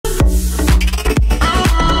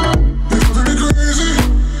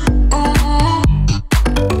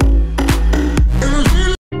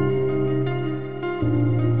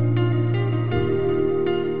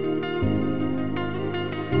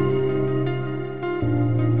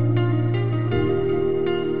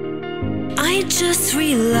I just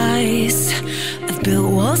realized I've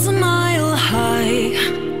built walls a mile high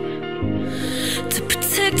to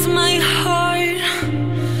protect my heart,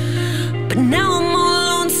 but now I'm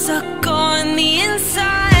all alone, stuck on the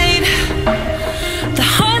inside. The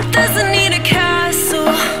heart doesn't need a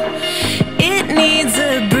castle, it needs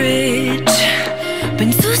a bridge.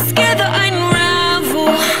 Been too scared that I'd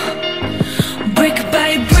unravel. Brick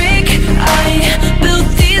by brick, I built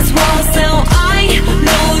these walls. Now I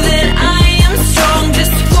know that I am strong.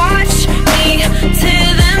 Just watch me tear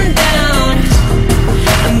them down.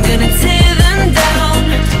 I'm gonna tear them down.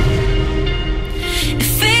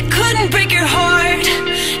 If it couldn't break your heart,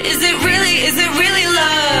 is it really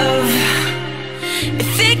love?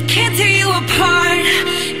 If it can't tear you apart,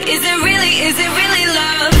 is it really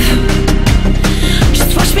love?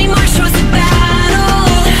 Just watch me march towards the battle.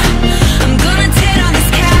 I'm gonna tear down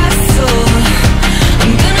this castle.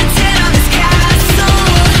 I'm gonna tear down this castle.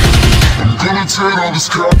 I'm gonna tear down this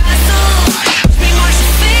castle. Watch me march.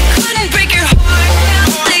 If it couldn't break your heart,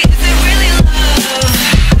 is it really love?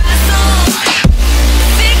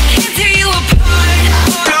 If it can't tear you apart,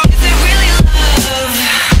 is it really love?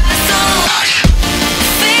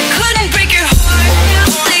 If it couldn't break your heart,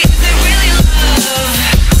 is it really love?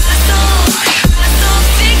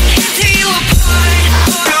 If it can't tear you apart,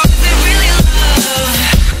 is it really love?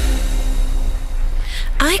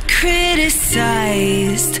 I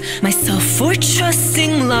criticized myself for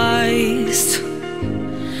trusting lies.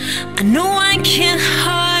 I know I can't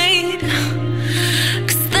hide,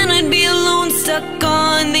 'cause then I'd be alone, stuck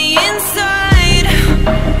on the inside.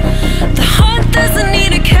 The heart doesn't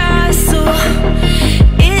need a castle,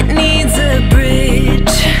 it needs a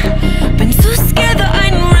bridge. Been too scared that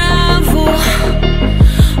I'd unravel.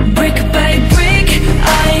 Brick by brick,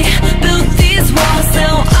 I built these walls.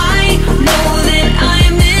 Now I know that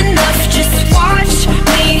I'm enough. Just watch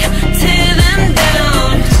me tear them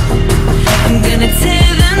down. I'm gonna tear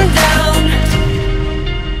them down.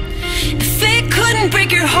 If it couldn't break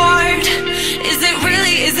your heart, is it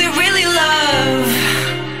really love?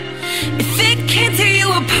 If it can't tear you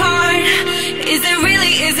apart, is it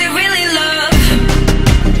really love?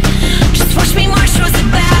 Just watch me march towards the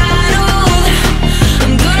battle.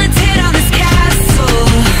 I'm gonna tear down this castle.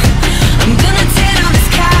 I'm gonna tear down this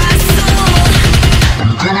castle.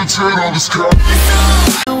 I'm gonna tear down this castle.